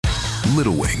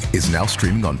Little Wing is now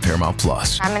streaming on Paramount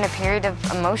Plus. I'm in a period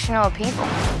of emotional upheaval.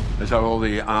 Is that all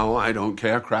the I don't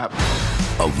care crap?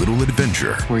 A little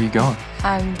adventure. Where are you going?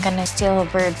 I'm gonna steal a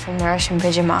bird from the Russian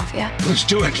pigeon mafia. Let's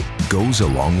do it. Goes a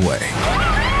long way.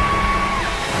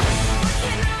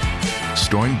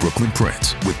 Starring Brooklyn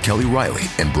Prince with Kelly Riley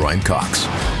and Brian Cox.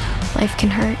 Life can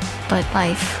hurt, but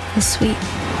life is sweet.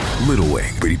 Little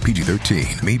Wing, rated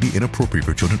PG-13, may be inappropriate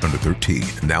for children under 13.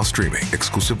 Now streaming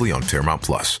exclusively on Paramount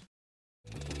Plus.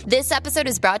 This episode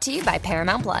is brought to you by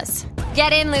Paramount Plus.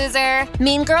 Get in, loser!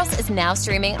 Mean Girls is now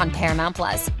streaming on Paramount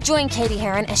Plus. Join Katie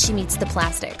Heron as she meets the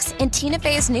plastics in Tina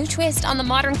Fey's new twist on the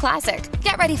modern classic.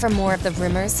 Get ready for more of the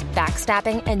rumors,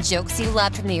 backstabbing, and jokes you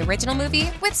loved from the original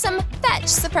movie with some fetch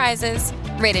surprises.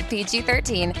 Rated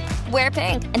PG-13. Wear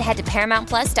pink and head to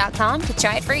ParamountPlus.com to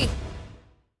try it free.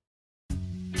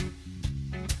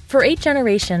 For 8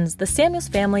 generations, the Samuels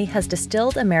family has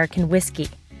distilled American whiskey.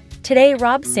 Today,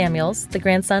 Rob Samuels, the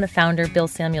grandson of founder Bill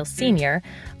Samuels Sr.,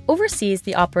 oversees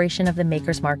the operation of the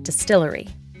Maker's Mark distillery.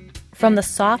 From the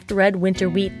soft red winter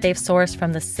wheat they've sourced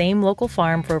from the same local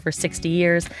farm for over 60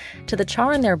 years to the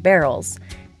char in their barrels,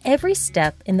 every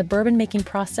step in the bourbon-making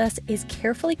process is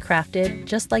carefully crafted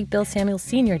just like Bill Samuels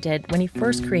Sr. did when he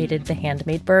first created the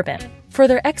handmade bourbon. For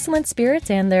their excellent spirits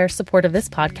and their support of this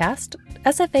podcast,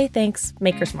 SFA thanks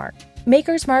Maker's Mark.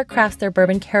 Maker's Mark crafts their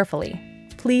bourbon carefully.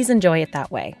 Please enjoy it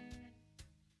that way.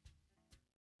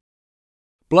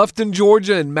 Bluffton,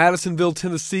 Georgia, and Madisonville,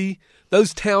 Tennessee,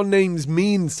 those town names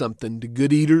mean something to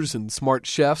good eaters and smart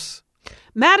chefs.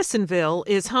 Madisonville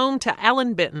is home to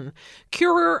Alan Benton,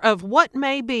 curer of what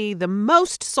may be the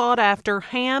most sought-after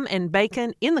ham and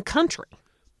bacon in the country.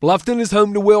 Bluffton is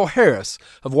home to Will Harris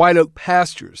of White Oak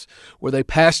Pastures, where they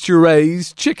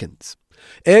pasture-raise chickens.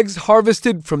 Eggs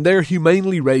harvested from their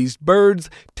humanely raised birds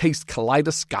taste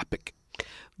kaleidoscopic.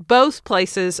 Both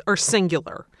places are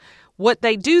singular. What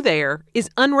they do there is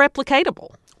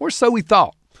unreplicatable. Or so we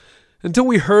thought, until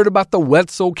we heard about the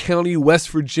Wetzel County, West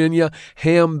Virginia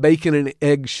Ham, Bacon, and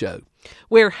Egg Show,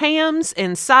 where hams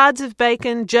and sides of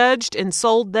bacon judged and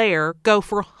sold there go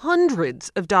for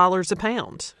hundreds of dollars a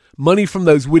pound. Money from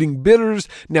those winning bidders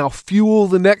now fuel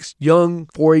the next young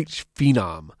 4-H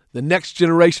phenom, the next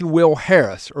generation Will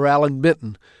Harris or Alan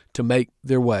Benton, to make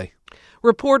their way.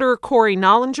 Reporter Corey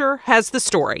Nollinger has the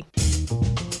story.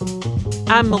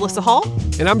 I'm Melissa Hall.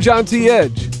 And I'm John T.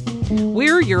 Edge.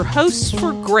 We're your hosts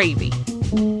for Gravy.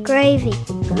 Gravy.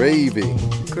 Gravy.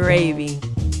 Gravy.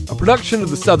 A production of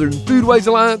the Southern Foodways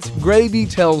Alliance, Gravy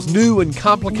tells new and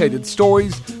complicated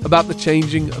stories about the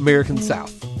changing American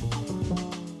South.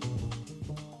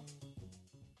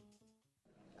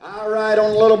 All right,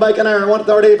 on a little bacon iron,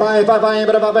 135,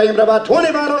 about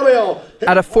 25 on the bill.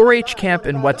 At a 4-H camp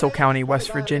in Wetzel County,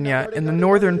 West Virginia, in the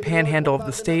northern panhandle of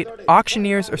the state,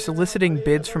 auctioneers are soliciting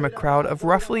bids from a crowd of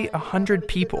roughly 100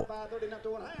 people.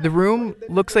 The room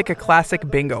looks like a classic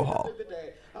bingo hall.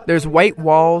 There's white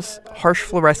walls, harsh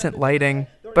fluorescent lighting,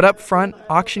 but up front,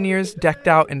 auctioneers decked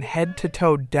out in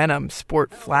head-to-toe denim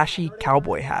sport flashy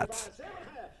cowboy hats.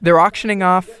 They're auctioning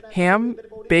off ham,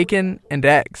 bacon, and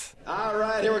eggs. All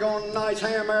right, here we go. Nice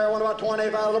ham there. What about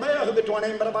 25 on the bill?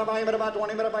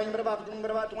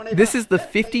 This is the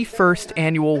 51st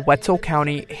annual Wetzel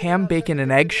County Ham, Bacon,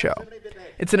 and Egg Show.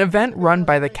 It's an event run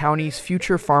by the county's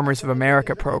Future Farmers of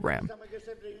America program.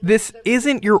 This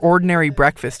isn't your ordinary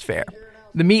breakfast fare.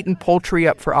 The meat and poultry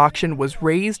up for auction was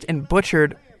raised and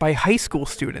butchered by high school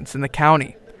students in the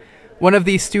county. One of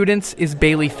these students is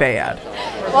Bailey Fayad.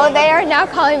 Well, they are now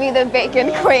calling me the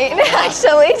Bacon Queen,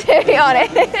 actually, to be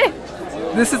honest.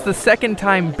 This is the second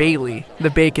time Bailey, the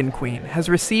Bacon Queen, has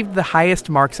received the highest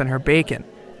marks on her bacon.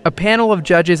 A panel of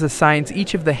judges assigns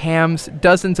each of the hams,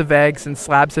 dozens of eggs, and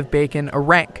slabs of bacon a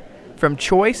rank, from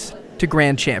choice to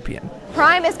grand champion.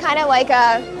 Prime is kind of like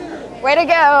a way to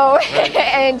go,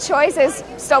 and choice is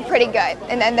still pretty good.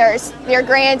 And then there's your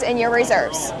grand and your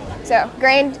reserves. So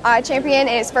grand champion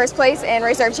is first place and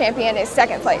reserve champion is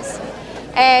second place.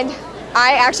 And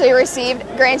I actually received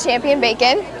grand champion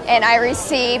bacon and I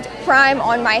received prime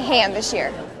on my ham this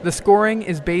year. The scoring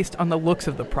is based on the looks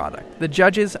of the product. The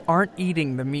judges aren't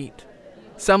eating the meat.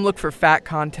 Some look for fat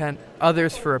content,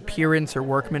 others for appearance or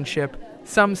workmanship,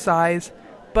 some size,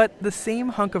 but the same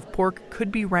hunk of pork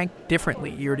could be ranked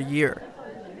differently year to year.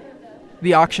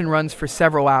 The auction runs for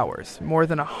several hours. More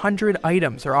than 100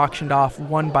 items are auctioned off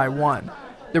one by one.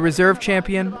 The reserve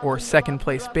champion, or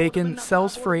second-place bacon,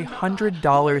 sells for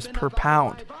 $100 per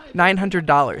pound,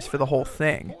 $900 for the whole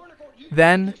thing.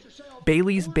 Then,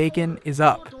 Bailey's bacon is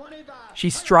up. She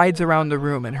strides around the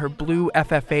room in her blue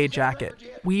FFA jacket,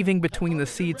 weaving between the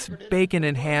seats, bacon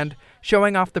in hand,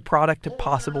 showing off the product to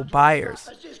possible buyers.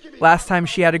 Last time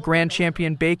she had a Grand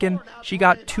Champion bacon, she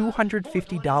got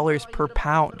 $250 per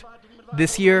pound.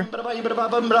 This year,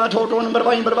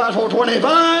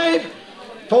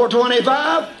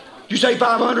 $425. You say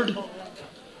 500?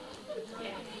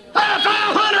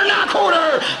 500 and a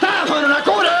quarter! 500 and a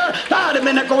quarter! 5 a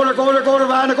minute, quarter,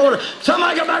 5 and a quarter.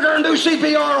 Somebody get back there and do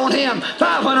CPR on him.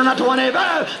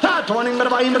 525, 520,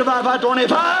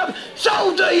 525.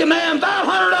 So do you, man.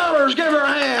 $500. Give her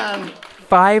a hand.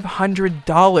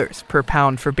 $500 per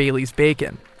pound for Bailey's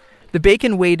bacon. The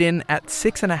bacon weighed in at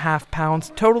 6.5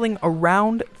 pounds, totaling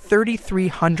around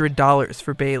 $3,300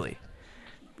 for Bailey.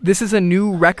 This is a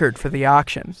new record for the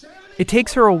auction. It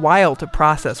takes her a while to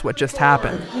process what just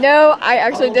happened. No, I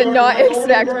actually did not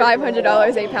expect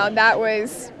 $500 a pound. That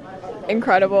was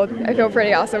incredible. I feel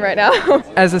pretty awesome right now.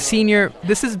 As a senior,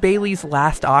 this is Bailey's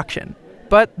last auction.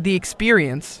 But the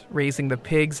experience, raising the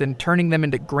pigs and turning them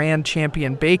into Grand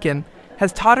Champion bacon,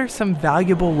 has taught her some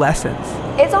valuable lessons.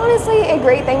 It's honestly a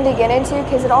great thing to get into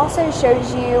because it also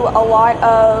shows you a lot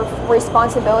of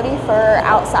responsibility for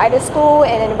outside of school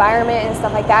and environment and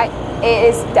stuff like that.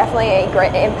 It is definitely a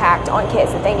great impact on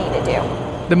kids that they need to do.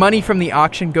 The money from the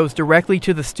auction goes directly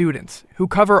to the students, who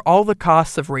cover all the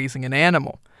costs of raising an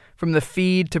animal, from the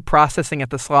feed to processing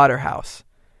at the slaughterhouse.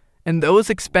 And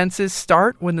those expenses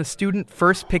start when the student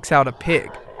first picks out a pig,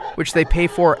 which they pay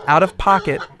for out of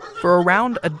pocket for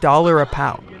around $1 a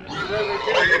pound.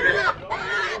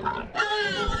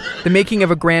 The making of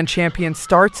a Grand Champion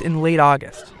starts in late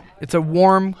August. It's a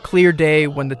warm, clear day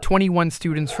when the 21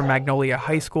 students from Magnolia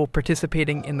High School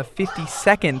participating in the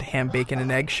 52nd Ham, Bacon,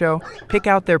 and Egg Show pick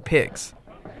out their pigs.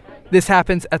 This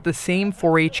happens at the same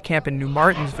 4-H camp in New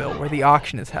Martinsville where the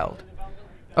auction is held.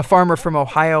 A farmer from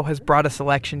Ohio has brought a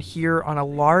selection here on a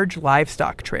large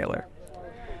livestock trailer.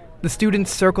 The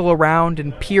students circle around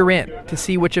and peer in to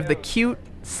see which of the cute,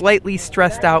 slightly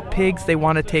stressed out pigs they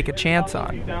want to take a chance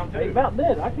on.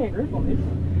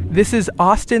 This is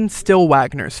Austin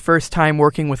Stillwagner's first time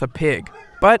working with a pig,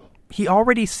 but he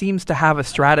already seems to have a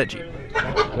strategy.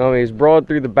 He's broad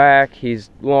through the back,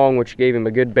 he's long, which gave him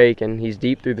a good bacon, he's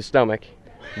deep through the stomach,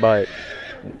 but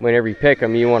whenever you pick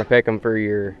him, you want to pick him for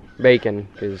your bacon,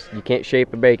 because you can't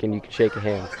shape a bacon, you can shake a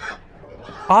ham.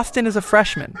 Austin is a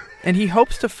freshman, and he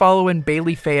hopes to follow in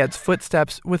Bailey Fayad's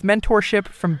footsteps with mentorship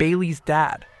from Bailey's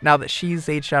dad, now that she's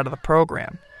aged out of the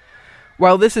program.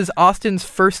 While this is Austin's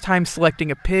first time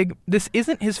selecting a pig, this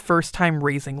isn't his first time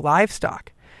raising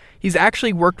livestock. He's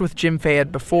actually worked with Jim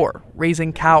Fayad before,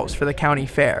 raising cows for the county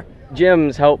fair.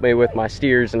 Jim's helped me with my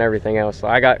steers and everything else.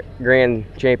 I got Grand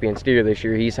Champion steer this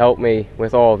year. He's helped me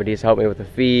with all of it. He's helped me with the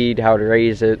feed, how to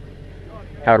raise it,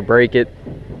 how to break it.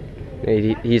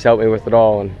 He's helped me with it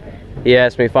all. And he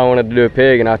asked me if I wanted to do a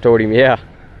pig, and I told him, yeah.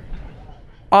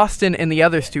 Austin and the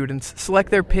other students select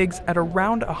their pigs at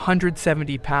around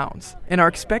 170 pounds and are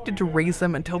expected to raise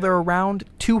them until they're around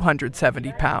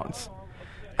 270 pounds.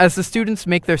 As the students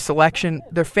make their selection,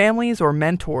 their families or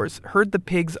mentors herd the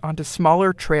pigs onto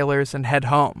smaller trailers and head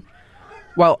home.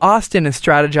 While Austin is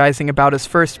strategizing about his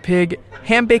first pig,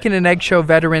 Ham, Bacon, and Egg Show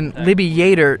veteran Libby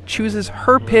Yater chooses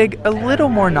her pig a little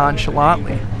more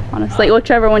nonchalantly. Honestly,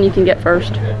 whichever one you can get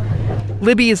first.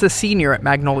 Libby is a senior at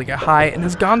Magnolia High and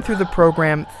has gone through the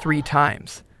program 3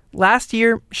 times. Last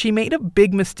year, she made a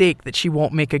big mistake that she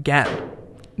won't make again: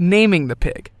 naming the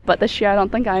pig. But this year I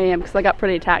don't think I am, because I got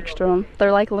pretty attached to them.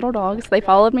 They're like little dogs. They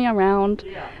followed me around.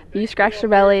 If you scratched their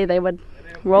belly, they would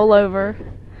roll over.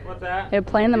 They would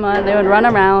play in the mud. They would run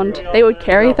around. They would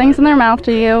carry things in their mouth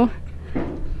to you.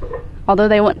 Although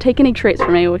they wouldn't take any treats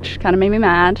from me, which kind of made me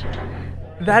mad.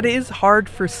 That is hard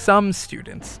for some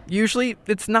students. Usually,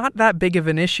 it's not that big of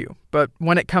an issue, but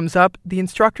when it comes up, the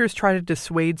instructors try to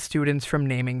dissuade students from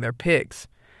naming their pigs.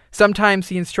 Sometimes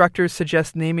the instructors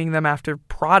suggest naming them after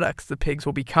products the pigs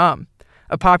will become.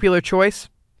 A popular choice?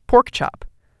 Pork chop.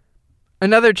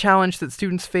 Another challenge that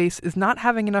students face is not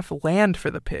having enough land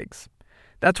for the pigs.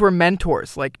 That's where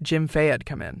mentors like Jim Fayad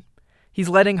come in. He's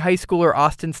letting high schooler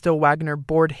Austin Stillwagner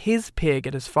board his pig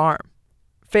at his farm.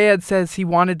 Fayad says he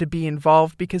wanted to be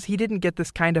involved because he didn't get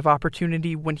this kind of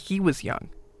opportunity when he was young.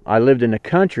 I lived in the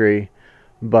country,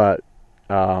 but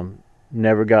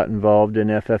never got involved in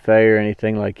FFA or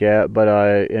anything like that, but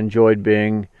I enjoyed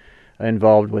being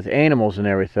involved with animals and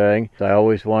everything. I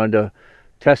always wanted to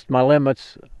test my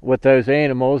limits with those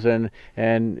animals and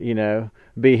you know,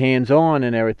 be hands-on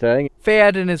and everything.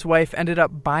 Fayad and his wife ended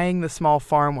up buying the small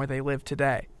farm where they live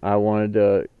today. I wanted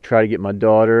to try to get my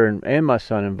daughter and my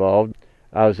son involved.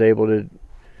 I was able to,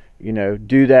 you know,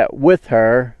 do that with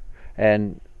her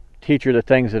and teach her the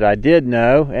things that I did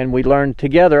know, and we learned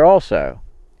together also.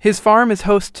 His farm is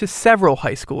host to several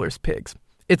high schoolers' pigs.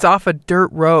 It's off a dirt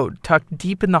road tucked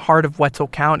deep in the heart of Wetzel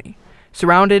County,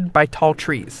 surrounded by tall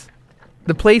trees.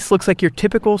 The place looks like your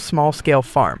typical small-scale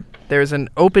farm. There's an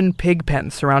open pig pen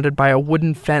surrounded by a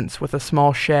wooden fence with a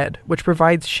small shed, which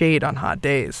provides shade on hot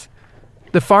days.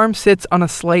 The farm sits on a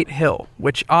slight hill,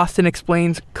 which Austin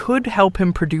explains could help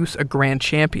him produce a grand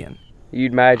champion.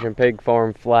 You'd imagine pig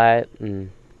farm flat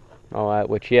and all that,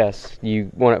 which yes,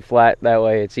 you want it flat, that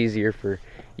way it's easier for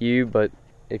you, but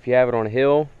if you have it on a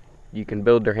hill, you can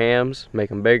build their hams, make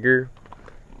them bigger,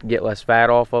 get less fat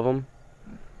off of them,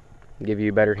 give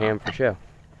you a better ham for show.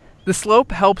 The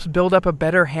slope helps build up a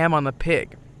better ham on the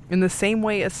pig, in the same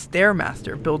way a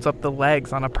Stairmaster builds up the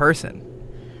legs on a person.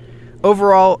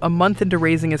 Overall, a month into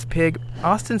raising his pig,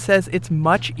 Austin says it's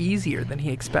much easier than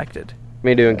he expected.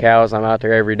 Me doing cows, I'm out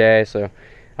there every day, so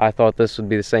I thought this would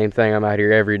be the same thing. I'm out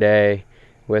here every day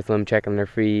with them, checking their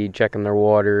feed, checking their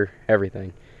water,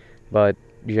 everything. But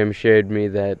Jim showed me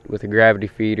that with a gravity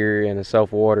feeder and a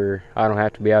self-water, I don't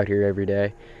have to be out here every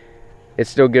day.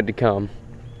 It's still good to come.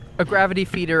 A gravity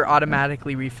feeder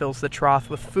automatically refills the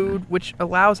trough with food, which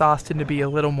allows Austin to be a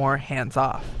little more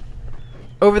hands-off.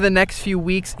 Over the next few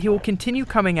weeks, he will continue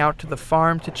coming out to the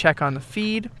farm to check on the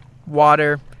feed,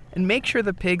 water, and make sure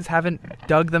the pigs haven't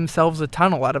dug themselves a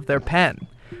tunnel out of their pen,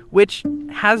 which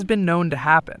has been known to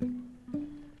happen.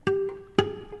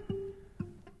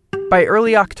 By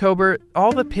early October,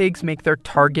 all the pigs make their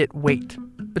target weight,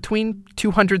 between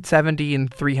 270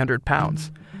 and 300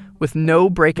 pounds, with no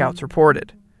breakouts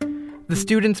reported. The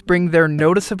students bring their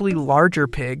noticeably larger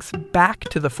pigs back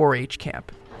to the 4-H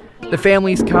camp. The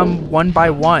families come one by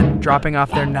one, dropping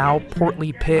off their now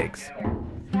portly pigs.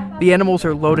 The animals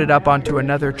are loaded up onto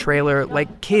another trailer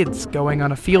like kids going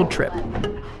on a field trip.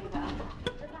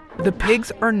 The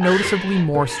pigs are noticeably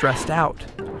more stressed out.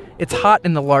 It's hot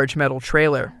in the large metal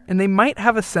trailer, and they might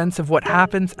have a sense of what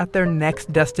happens at their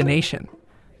next destination,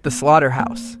 the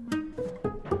slaughterhouse.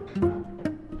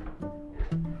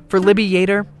 For Libby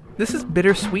Yater, this is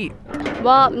bittersweet.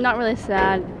 Well, not really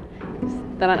sad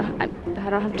that I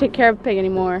don't have to take care of a pig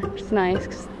anymore, which is nice,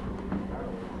 because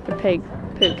the pig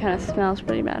poop kind of smells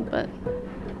pretty bad, but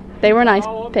they were nice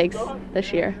pigs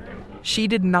this year. She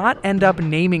did not end up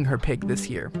naming her pig this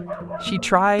year. She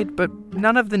tried, but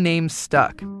none of the names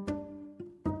stuck.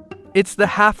 It's the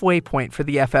halfway point for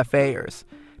the FFAers.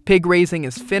 Pig raising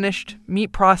is finished,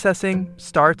 meat processing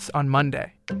starts on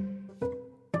Monday.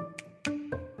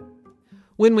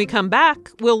 When we come back,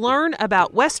 we'll learn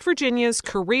about West Virginia's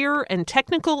Career and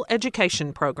Technical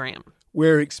Education Program.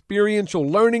 Where experiential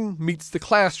learning meets the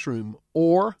classroom,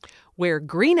 or where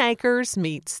Green Acres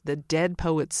meets the Dead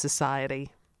Poets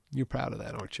Society. You're proud of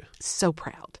that, aren't you? So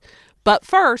proud. But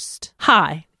first,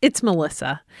 hi, it's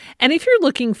Melissa. And if you're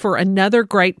looking for another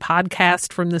great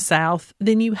podcast from the South,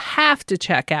 then you have to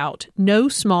check out No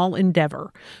Small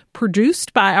Endeavor,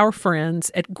 produced by our friends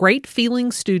at Great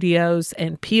Feeling Studios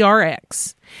and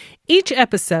PRX. Each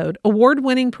episode,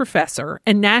 award-winning professor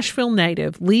and Nashville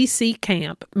native Lee C.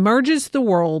 Camp merges the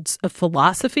worlds of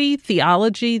philosophy,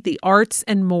 theology, the arts,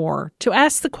 and more to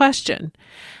ask the question,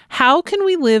 how can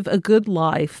we live a good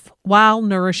life while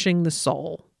nourishing the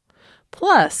soul?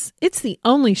 Plus, it's the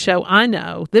only show I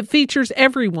know that features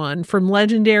everyone from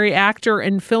legendary actor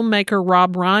and filmmaker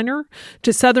Rob Reiner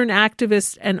to Southern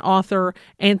activist and author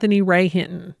Anthony Ray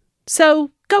Hinton.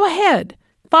 So go ahead,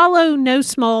 follow No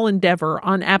Small Endeavor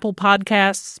on Apple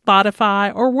Podcasts,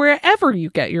 Spotify, or wherever you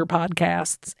get your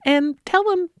podcasts, and tell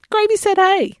them Gravy said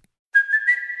hey.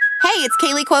 Hey, it's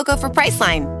Kaylee Cuoco for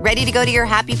Priceline. Ready to go to your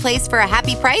happy place for a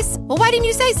happy price? Well, why didn't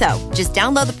you say so? Just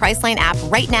download the Priceline app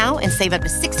right now and save up to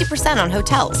 60% on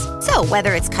hotels. So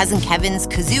whether it's Cousin Kevin's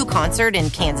Kazoo Concert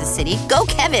in Kansas City, go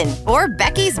Kevin, or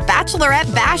Becky's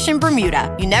Bachelorette Bash in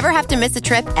Bermuda, you never have to miss a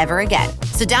trip ever again.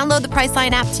 So download the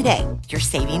Priceline app today. Your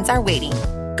savings are waiting.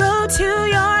 Go to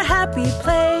your happy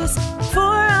place for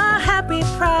a happy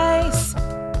price.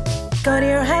 Go to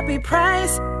your happy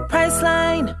price,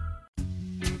 Priceline.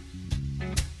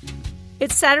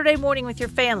 It's Saturday morning with your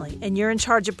family, and you're in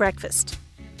charge of breakfast.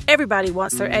 Everybody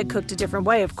wants their egg cooked a different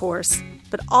way, of course,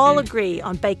 but all agree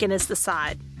on bacon as the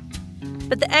side.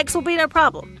 But the eggs will be no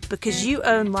problem, because you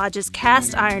own Lodge's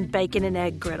cast iron bacon and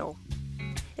egg griddle.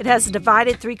 It has a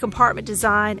divided 3-compartment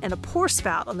design and a pour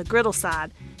spout on the griddle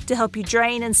side to help you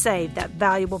drain and save that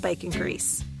valuable bacon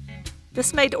grease.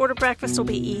 This made-to-order breakfast will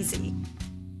be easy.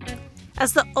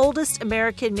 As the oldest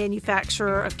American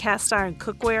manufacturer of cast iron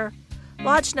cookware,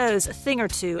 Lodge knows a thing or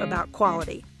two about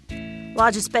quality.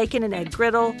 Lodge's Bacon and Egg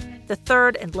Griddle, the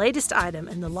third and latest item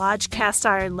in the Lodge Cast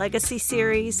Iron Legacy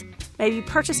series, may be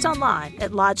purchased online at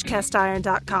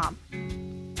lodgecastiron.com.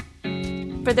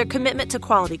 for their commitment to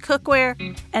quality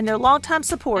cookware and their longtime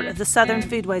support of the Southern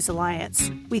Foodways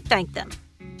Alliance. We thank them.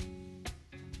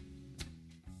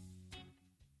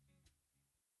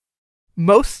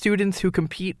 Most students who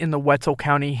compete in the Wetzel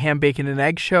County Ham, Bacon, and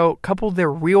Egg Show couple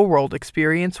their real-world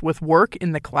experience with work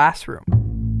in the classroom.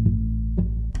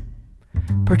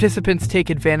 Participants take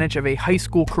advantage of a high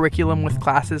school curriculum with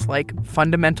classes like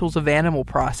Fundamentals of Animal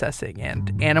Processing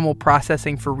and Animal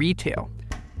Processing for Retail.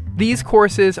 These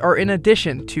courses are in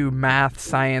addition to math,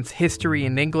 science, history,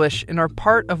 and English and are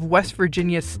part of West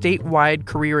Virginia's statewide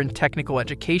Career and Technical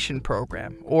Education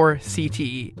Program, or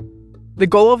CTE. The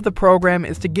goal of the program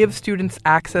is to give students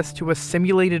access to a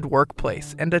simulated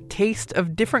workplace and a taste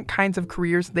of different kinds of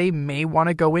careers they may want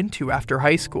to go into after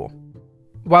high school.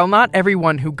 While not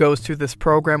everyone who goes through this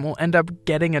program will end up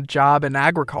getting a job in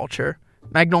agriculture,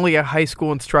 Magnolia High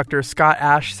School instructor Scott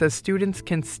Ash says students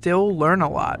can still learn a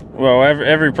lot. Well,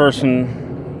 every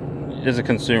person is a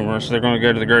consumer, so they're going to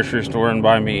go to the grocery store and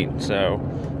buy meat. So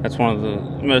that's one of the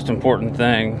most important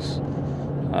things,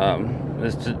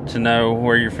 is to know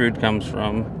where your food comes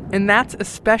from. And that's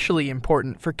especially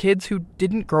important for kids who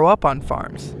didn't grow up on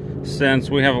farms.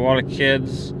 Since we have a lot of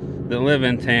kids that live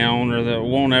in town or that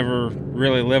won't ever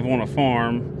really live on a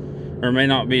farm or may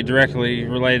not be directly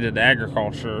related to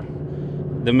agriculture,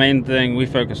 the main thing we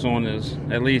focus on is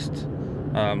at least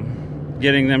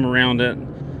getting them around it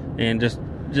and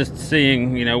just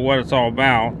seeing, what it's all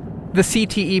about. The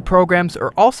CTE programs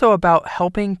are also about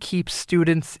helping keep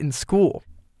students in school.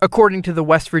 According to the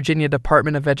West Virginia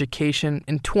Department of Education,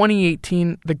 in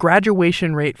 2018, the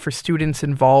graduation rate for students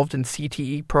involved in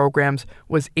CTE programs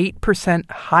was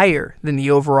 8% higher than the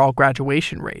overall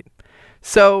graduation rate.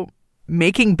 So,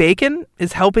 making bacon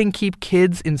is helping keep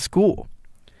kids in school.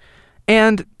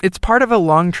 And it's part of a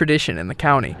long tradition in the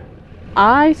county.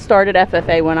 I started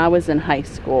FFA when I was in high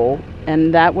school,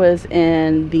 and that was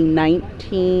graduated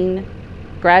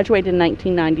in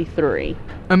 1993.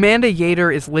 Amanda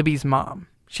Yater is Libby's mom.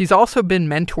 She's also been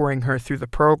mentoring her through the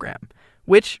program,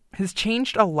 which has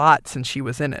changed a lot since she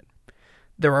was in it.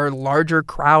 There are larger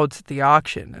crowds at the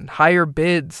auction and higher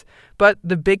bids, but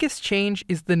the biggest change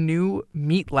is the new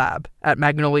meat lab at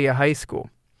Magnolia High School.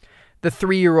 The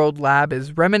 3-year-old lab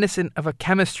is reminiscent of a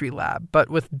chemistry lab, but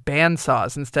with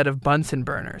bandsaws instead of Bunsen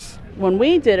burners. When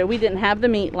we did it, we didn't have the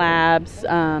meat labs.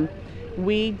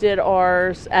 We did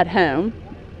ours at home.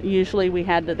 Usually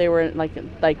they were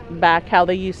like back how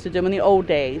they used to do them in the old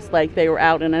days. Like they were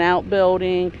out in an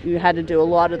outbuilding. You had to do a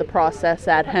lot of the process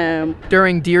at home.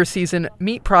 During deer season,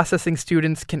 meat processing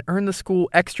students can earn the school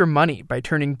extra money by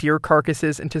turning deer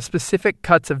carcasses into specific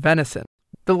cuts of venison.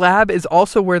 The lab is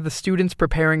also where the students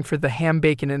preparing for the Ham,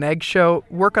 Bacon, and Egg Show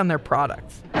work on their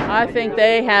products. I think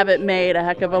they have it made a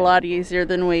heck of a lot easier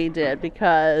than we did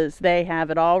because they have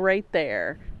it all right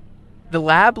there. The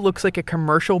lab looks like a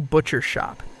commercial butcher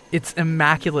shop. It's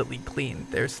immaculately clean.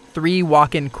 There's 3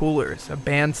 walk-in coolers, a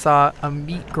bandsaw, a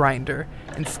meat grinder,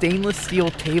 and stainless steel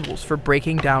tables for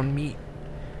breaking down meat.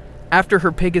 After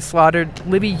her pig is slaughtered,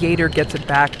 Libby Yater gets it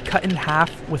back cut in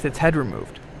half with its head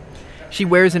removed. She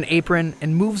wears an apron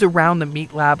and moves around the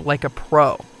meat lab like a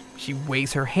pro. She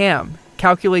weighs her ham,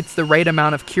 calculates the right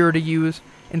amount of cure to use,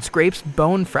 and scrapes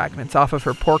bone fragments off of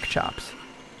her pork chops.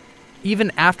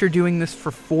 Even after doing this for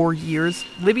 4 years,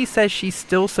 Libby says she's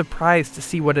still surprised to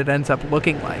see what it ends up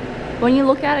looking like. When you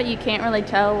look at it, you can't really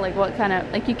tell you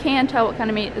can tell what kind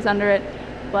of meat is under it,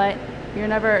 but you're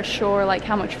never sure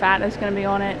how much fat is going to be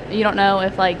on it. You don't know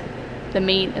if the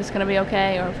meat is going to be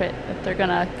okay or if they're going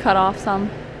to cut off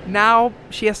some. Now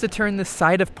she has to turn this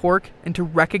side of pork into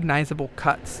recognizable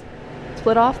cuts.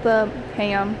 Split off the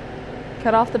ham,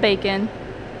 cut off the bacon,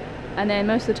 and then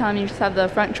most of the time you just have the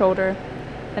front shoulder.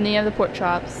 And then you have the pork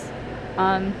chops.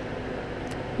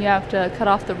 You have to cut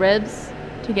off the ribs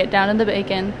to get down to the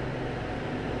bacon.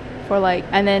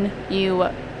 And then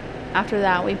after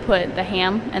that, we put the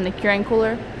ham in the curing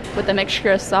cooler with a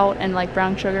mixture of salt and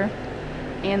brown sugar.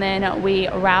 And then we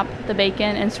wrap the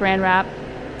bacon in saran wrap.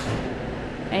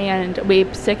 And we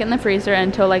stick it in the freezer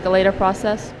until a later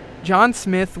process. John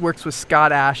Smith works with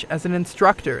Scott Ash as an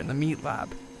instructor in the meat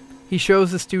lab. He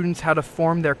shows the students how to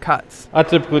form their cuts. I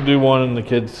typically do one and the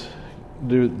kids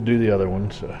do the other one,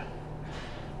 so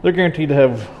they're guaranteed to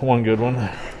have one good one.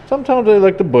 Sometimes they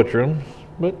like to butcher them,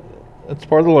 but it's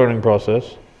part of the learning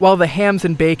process. While the hams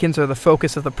and bacons are the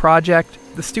focus of the project,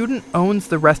 the student owns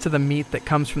the rest of the meat that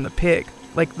comes from the pig,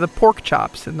 like the pork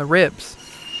chops and the ribs.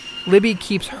 Libby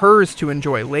keeps hers to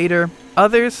enjoy later.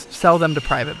 Others sell them to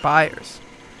private buyers.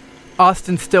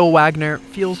 Austin Stillwagner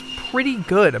feels pretty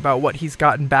good about what he's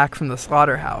gotten back from the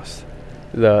slaughterhouse.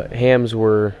 The hams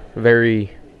were very,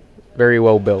 very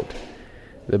well built.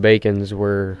 The bacons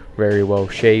were very well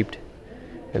shaped,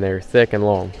 and they're thick and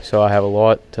long. So I have a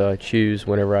lot to choose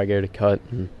whenever I go to cut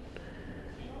and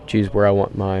choose where I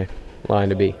want my line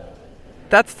to be.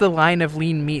 That's the line of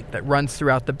lean meat that runs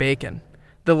throughout the bacon.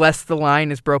 The less the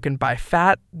line is broken by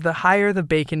fat, the higher the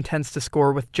bacon tends to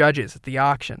score with judges at the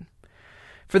auction.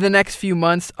 For the next few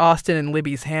months, Austin and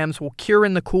Libby's hams will cure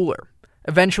in the cooler.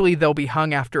 Eventually, they'll be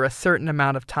hung after a certain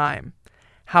amount of time.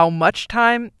 How much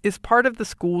time is part of the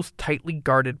school's tightly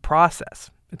guarded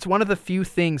process. It's one of the few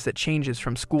things that changes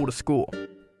from school to school.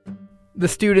 The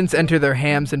students enter their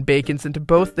hams and bacons into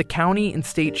both the county and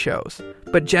state shows,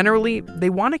 but generally, they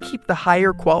want to keep the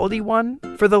higher quality one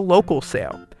for the local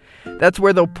sale. That's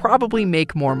where they'll probably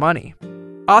make more money.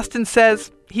 Austin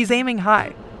says he's aiming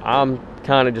high. I'm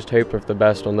kind of just hoping for the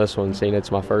best on this one, seeing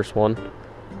it's my first one.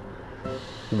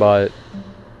 But,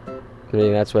 I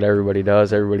mean, that's what everybody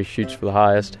does. Everybody shoots for the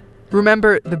highest.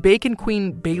 Remember, the Bacon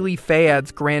Queen Bailey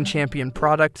Fayad's Grand Champion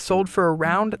product sold for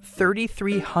around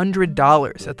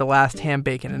 $3,300 at the last Ham,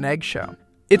 Bacon, and Egg show.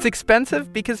 It's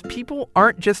expensive because people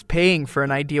aren't just paying for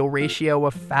an ideal ratio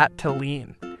of fat to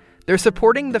lean. They're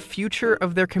supporting the future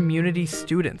of their community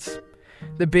students.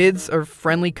 The bids are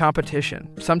friendly competition,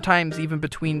 sometimes even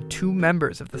between two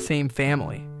members of the same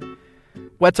family.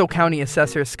 Wetzel County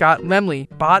Assessor Scott Lemley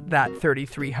bought that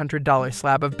 $3,300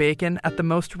 slab of bacon at the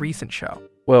most recent show.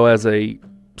 Well, as a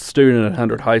student at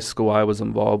Hundred High School, I was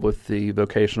involved with the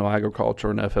Vocational Agriculture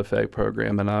and FFA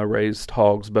program, and I raised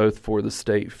hogs both for the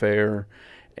state fair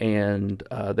and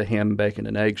the Ham, Bacon,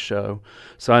 and Egg show.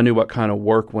 So I knew what kind of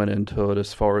work went into it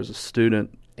as far as a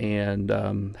student and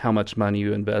how much money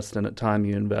you invest in it, time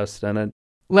you invest in it.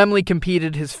 Lemley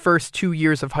competed his first 2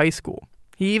 years of high school.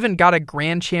 He even got a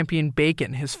Grand Champion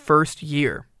bacon his first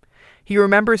year. He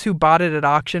remembers who bought it at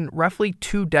auction roughly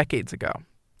 2 decades ago.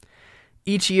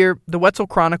 Each year, the Wetzel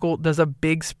Chronicle does a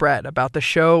big spread about the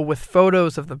show with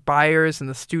photos of the buyers and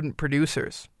the student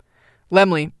producers.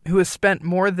 Lemley, who has spent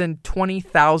more than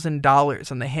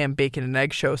 $20,000 on the Ham, Bacon, and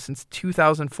Egg show since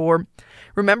 2004,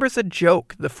 remembers a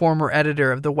joke the former editor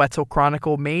of the Wetzel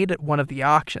Chronicle made at one of the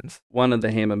auctions. One of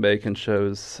the Ham and Bacon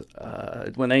shows,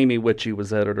 when Amy Witchey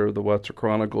was editor of the Wetzel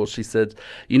Chronicle, she said,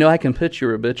 I can put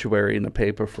your obituary in the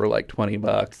paper for like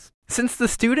 $20. Since the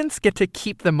students get to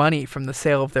keep the money from the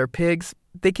sale of their pigs,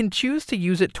 they can choose to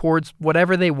use it towards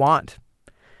whatever they want.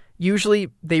 Usually,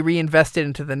 they reinvest it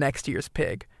into the next year's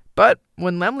pig. But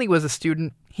when Lemley was a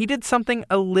student, he did something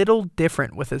a little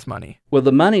different with his money. Well,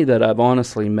 the money that I've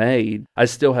honestly made, I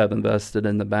still have invested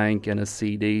in the bank and a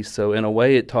CD. So in a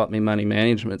way, it taught me money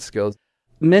management skills.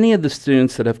 Many of the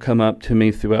students that have come up to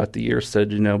me throughout the year said,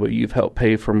 but you've helped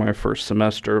pay for my first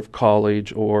semester of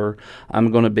college, or I'm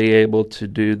going to be able to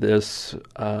do this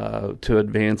to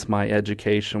advance my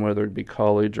education, whether it be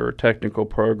college or a technical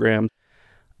program.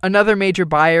 Another major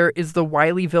buyer is the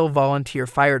Wileyville Volunteer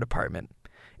Fire Department.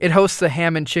 It hosts a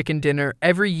ham and chicken dinner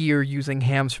every year using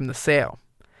hams from the sale.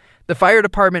 The fire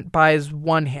department buys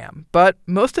one ham, but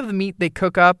most of the meat they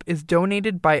cook up is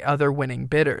donated by other winning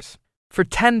bidders. For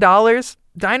 $10,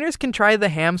 diners can try the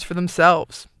hams for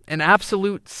themselves, an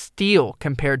absolute steal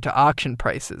compared to auction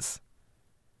prices.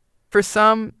 For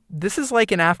some, this is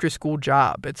like an after-school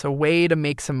job. It's a way to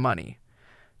make some money.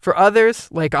 For others,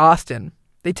 like Austin,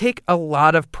 they take a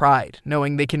lot of pride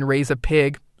knowing they can raise a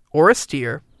pig or a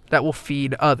steer that will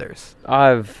feed others.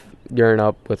 I've grown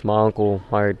up with my uncle,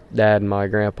 my dad, and my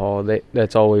grandpa.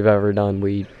 That's all we've ever done.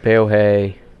 We bale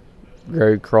hay,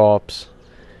 grow crops,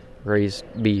 raise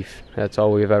beef. That's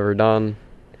all we've ever done.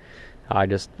 I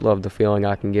just love the feeling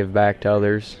I can give back to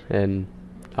others, and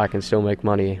I can still make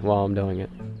money while I'm doing it.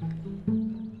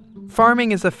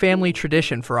 Farming is a family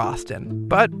tradition for Austin,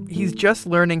 but he's just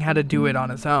learning how to do it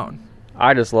on his own.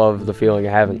 I just love the feeling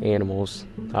of having animals.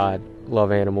 I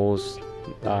love animals.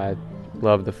 I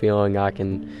love the feeling I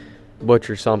can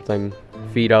butcher something,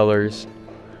 feed others,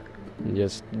 and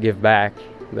just give back.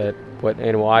 That what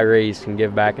animal I raise can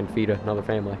give back and feed another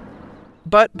family.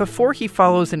 But before he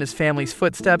follows in his family's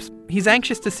footsteps, he's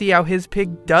anxious to see how his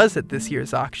pig does at this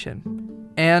year's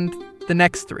auction. And the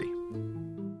next 3.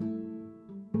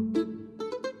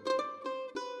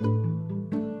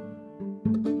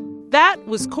 That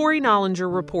was Corey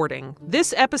Nollinger reporting.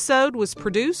 This episode was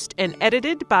produced and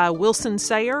edited by Wilson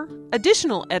Sayer.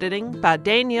 Additional editing by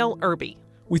Danielle Irby.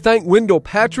 We thank Wendell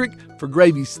Patrick for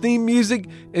Gravy's theme music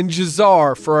and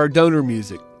Jazar for our donor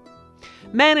music.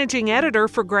 Managing editor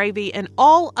for Gravy and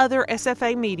all other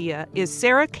SFA media is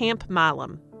Sarah Camp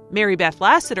Milam. Mary Beth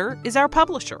Lassiter is our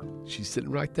publisher. She's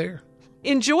sitting right there.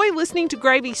 Enjoy listening to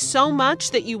Gravy so much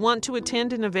that you want to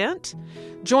attend an event?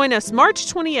 Join us March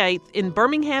 28th in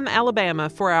Birmingham, Alabama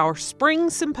for our Spring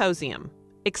Symposium.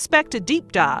 Expect a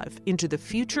deep dive into the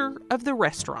future of the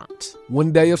restaurant.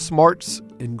 One day of smarts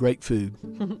and great food.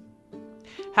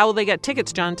 How will they get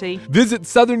tickets, John T? Visit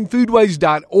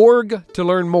southernfoodways.org to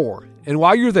learn more. And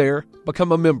while you're there,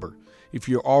 become a member. If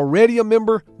you're already a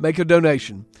member, make a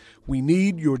donation. We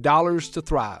need your dollars to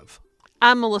thrive.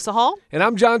 I'm Melissa Hall. And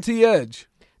I'm John T. Edge.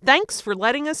 Thanks for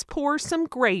letting us pour some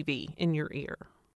gravy in your ear.